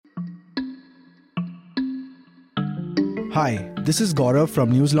Hi, this is Gaurav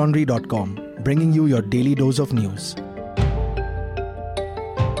from newslaundry.com, bringing you your daily dose of news.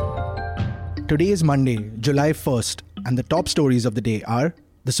 Today is Monday, July 1st, and the top stories of the day are: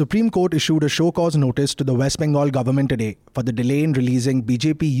 the Supreme Court issued a show cause notice to the West Bengal government today for the delay in releasing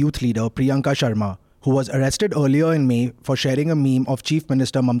BJP youth leader Priyanka Sharma, who was arrested earlier in May for sharing a meme of Chief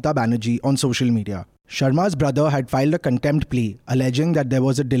Minister Mamata Banerjee on social media. Sharma's brother had filed a contempt plea alleging that there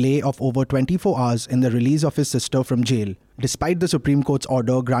was a delay of over 24 hours in the release of his sister from jail, despite the Supreme Court's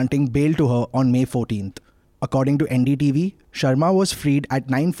order granting bail to her on May 14th. According to NDTV, Sharma was freed at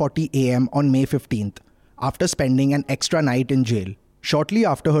 9:40 am on May 15th, after spending an extra night in jail. Shortly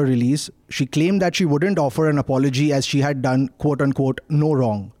after her release, she claimed that she wouldn't offer an apology as she had done quote-unquote no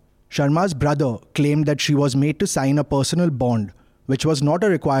wrong. Sharma's brother claimed that she was made to sign a personal bond, which was not a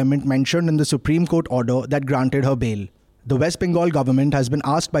requirement mentioned in the Supreme Court order that granted her bail. The West Bengal government has been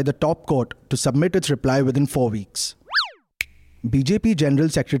asked by the top court to submit its reply within 4 weeks. BJP General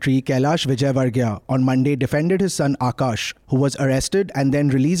Secretary Kailash Vijayvargiya on Monday defended his son Akash, who was arrested and then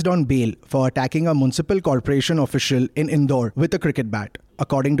released on bail for attacking a municipal corporation official in Indore with a cricket bat.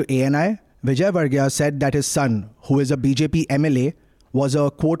 According to ANI, Vijayvargiya said that his son, who is a BJP MLA, was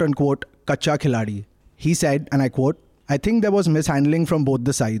a quote-unquote kacha khiladi. He said, and I quote, "I think there was mishandling from both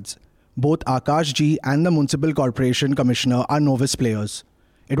the sides. Both Akash ji and the Municipal Corporation Commissioner are novice players.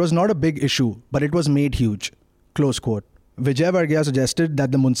 It was not a big issue, but it was made huge." Close quote. Vijayvargiya suggested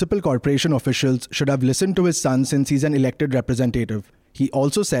that the municipal corporation officials should have listened to his son since he's an elected representative. He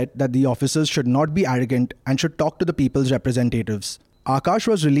also said that the officers should not be arrogant and should talk to the people's representatives. Akash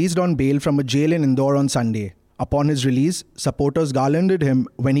was released on bail from a jail in Indore on Sunday. Upon his release, supporters garlanded him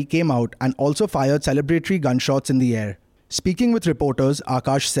when he came out and also fired celebratory gunshots in the air. Speaking with reporters,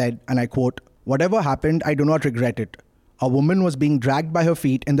 Akash said, and I quote, "Whatever happened, I do not regret it. A woman was being dragged by her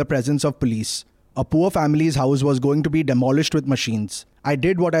feet in the presence of police. A poor family's house was going to be demolished with machines. I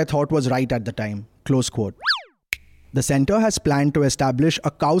did what I thought was right at the time." Close quote. The centre has planned to establish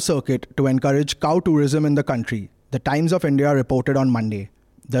a cow circuit to encourage cow tourism in the country, the Times of India reported on Monday.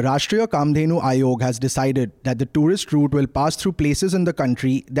 The Rashtriya Kamdhenu Ayog has decided that the tourist route will pass through places in the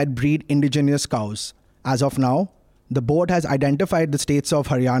country that breed indigenous cows. As of now, the board has identified the states of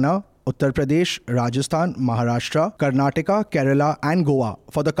Haryana, Uttar Pradesh, Rajasthan, Maharashtra, Karnataka, Kerala and Goa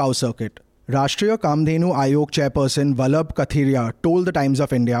for the cow circuit. Rashtriya Kamdhenu Ayog chairperson Vallabh Kathiria told the Times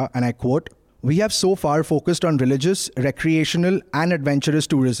of India, and I quote, "We have so far focused on religious, recreational and adventurous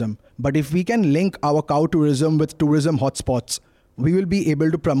tourism. But if we can link our cow tourism with tourism hotspots, we will be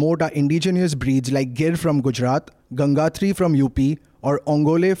able to promote our indigenous breeds like Gir from Gujarat, Gangatri from UP or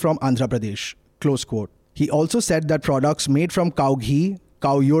Ongole from Andhra Pradesh." Close quote. He also said that products made from cow ghee,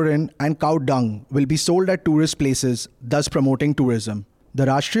 cow urine and cow dung will be sold at tourist places, thus promoting tourism. The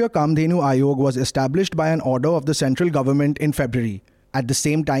Rashtriya Kamdhenu Ayog was established by an order of the central government in February. At the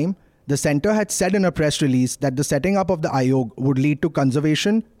same time, the centre had said in a press release that the setting up of the Ayog would lead to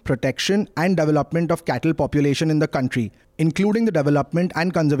conservation, protection and development of cattle population in the country, including the development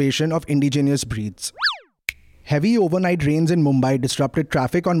and conservation of indigenous breeds. Heavy overnight rains in Mumbai disrupted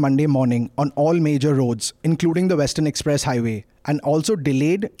traffic on Monday morning on all major roads, including the Western Express Highway, and also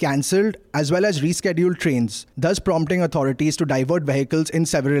delayed, cancelled, as well as rescheduled trains, thus prompting authorities to divert vehicles in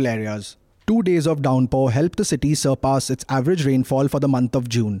several areas. 2 days of downpour helped the city surpass its average rainfall for the month of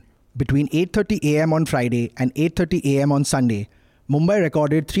June. Between 8:30 am on Friday and 8:30 am on Sunday, Mumbai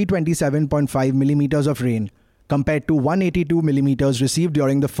recorded 327.5 millimeters of rain, compared to 182 millimeters received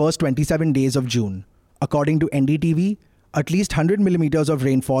during the first 27 days of June. According to NDTV, at least 100 millimeters of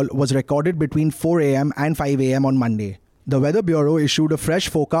rainfall was recorded between 4 am and 5 am on Monday. The Weather Bureau issued a fresh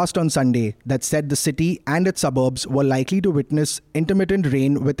forecast on Sunday that said the city and its suburbs were likely to witness intermittent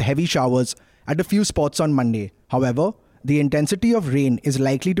rain with heavy showers at a few spots on Monday. However, the intensity of rain is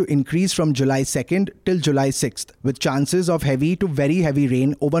likely to increase from July 2nd till July 6th, with chances of heavy to very heavy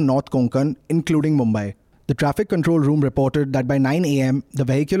rain over North Konkan, including Mumbai. The traffic control room reported that by 9 am, the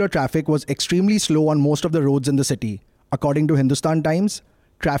vehicular traffic was extremely slow on most of the roads in the city. According to Hindustan Times,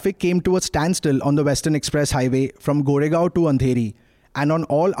 traffic came to a standstill on the Western Express Highway from Goregaon to Andheri and on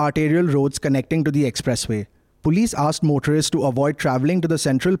all arterial roads connecting to the expressway. Police asked motorists to avoid travelling to the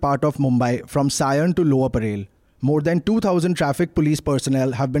central part of Mumbai from Sion to Lower Parel. More than 2,000 traffic police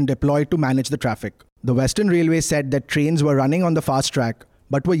personnel have been deployed to manage the traffic. The Western Railway said that trains were running on the fast track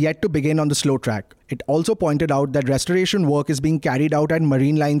but were yet to begin on the slow track. It also pointed out that restoration work is being carried out at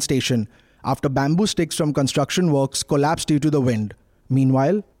Marine Line Station after bamboo sticks from construction works collapsed due to the wind.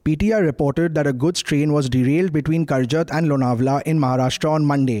 Meanwhile, PTI reported that a goods train was derailed between Karjat and Lonavala in Maharashtra on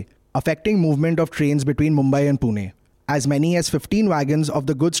Monday, affecting movement of trains between Mumbai and Pune. As many as 15 wagons of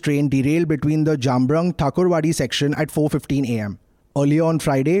the goods train derailed between the Jambrang Thakurwadi section at 4:15 am. Earlier on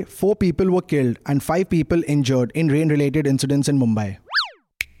Friday, 4 people were killed and 5 people injured in rain-related incidents in Mumbai.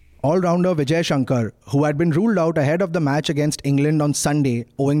 All-rounder Vijay Shankar, who had been ruled out ahead of the match against England on Sunday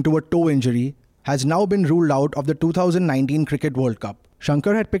owing to a toe injury, has now been ruled out of the 2019 Cricket World Cup.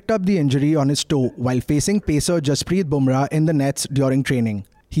 Shankar had picked up the injury on his toe while facing pacer Jasprit Bumrah in the nets during training.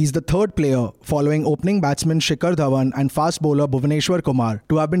 He's the third player, following opening batsman Shikhar Dhawan and fast bowler Bhuvneshwar Kumar,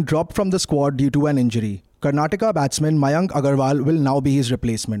 to have been dropped from the squad due to an injury. Karnataka batsman Mayank Agarwal will now be his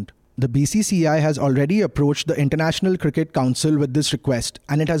replacement. The BCCI has already approached the International Cricket Council with this request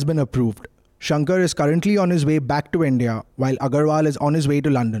and it has been approved. Shankar is currently on his way back to India while Agarwal is on his way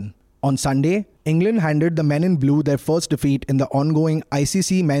to London. On Sunday, England handed the men in blue their first defeat in the ongoing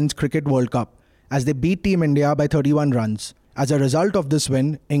ICC Men's Cricket World Cup as they beat Team India by 31 runs. As a result of this win,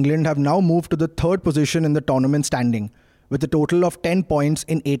 England have now moved to the third position in the tournament standing with a total of 10 points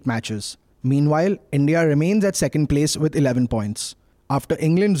in 8 matches. Meanwhile, India remains at second place with 11 points. After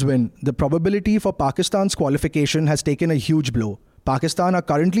England's win, the probability for Pakistan's qualification has taken a huge blow. Pakistan are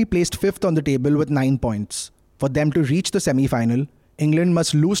currently placed 5th on the table with 9 points. For them to reach the semi-final, England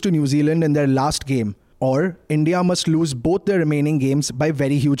must lose to New Zealand in their last game, or India must lose both their remaining games by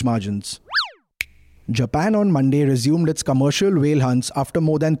very huge margins. Japan on Monday resumed its commercial whale hunts after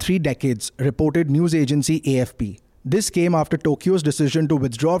more than 3 decades, reported news agency AFP. This came after Tokyo's decision to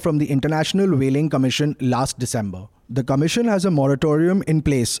withdraw from the International Whaling Commission last December. The commission has a moratorium in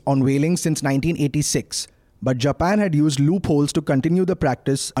place on whaling since 1986, but Japan had used loopholes to continue the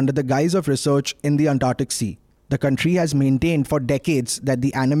practice under the guise of research in the Antarctic Sea. The country has maintained for decades that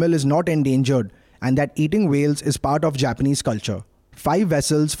the animal is not endangered and that eating whales is part of Japanese culture. 5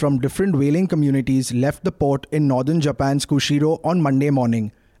 vessels from different whaling communities left the port in northern Japan's Kushiro on Monday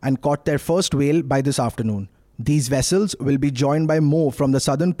morning and caught their first whale by this afternoon. These vessels will be joined by more from the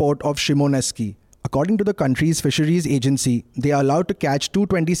southern port of Shimonoseki. According to the country's fisheries agency, they are allowed to catch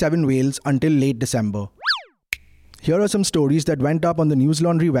 227 whales until late December. Here are some stories that went up on the News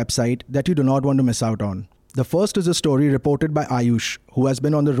Laundry website that you do not want to miss out on. The first is a story reported by Ayush, who has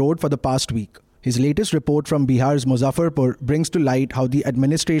been on the road for the past week. His latest report from Bihar's Muzaffarpur brings to light how the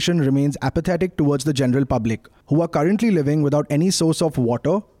administration remains apathetic towards the general public, who are currently living without any source of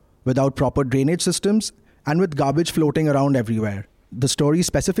water, without proper drainage systems, and with garbage floating around everywhere. The story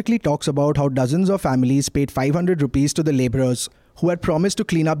specifically talks about how dozens of families paid 500 rupees to the labourers who had promised to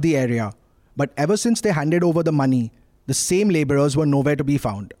clean up the area. But ever since they handed over the money, the same labourers were nowhere to be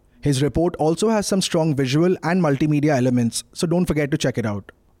found. His report also has some strong visual and multimedia elements, so don't forget to check it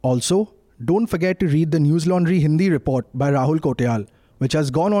out. Also, don't forget to read the News Laundry Hindi report by Rahul Kotyal, which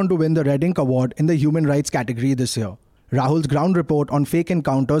has gone on to win the Red Ink Award in the Human Rights category this year. Rahul's ground report on fake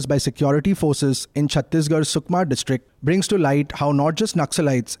encounters by security forces in Chhattisgarh's Sukma district brings to light how not just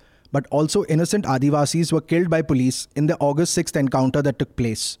Naxalites, but also innocent Adivasis were killed by police in the August 6th encounter that took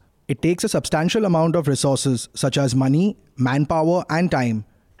place. It takes a substantial amount of resources, such as money, manpower, and time,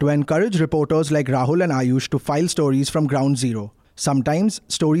 to encourage reporters like Rahul and Ayush to file stories from ground zero. Sometimes,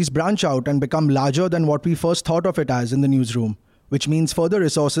 stories branch out and become larger than what we first thought of it as in the newsroom, which means further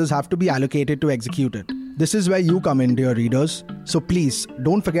resources have to be allocated to execute it. This is where you come in, dear readers. So please,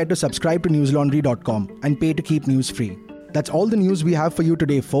 don't forget to subscribe to newslaundry.com and pay to keep news free. That's all the news we have for you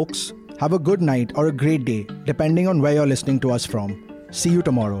today, folks. Have a good night or a great day, depending on where you're listening to us from. See you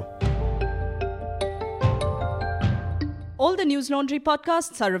tomorrow. All the News Laundry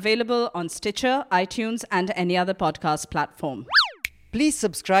podcasts are available on Stitcher, iTunes, and any other podcast platform. Please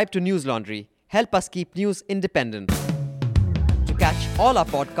subscribe to News Laundry. Help us keep news independent. To catch all our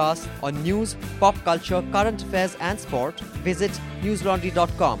podcasts on news, pop culture, current affairs, and sport, visit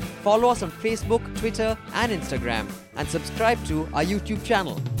newslaundry.com. Follow us on Facebook, Twitter, and Instagram, and subscribe to our YouTube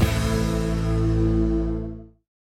channel.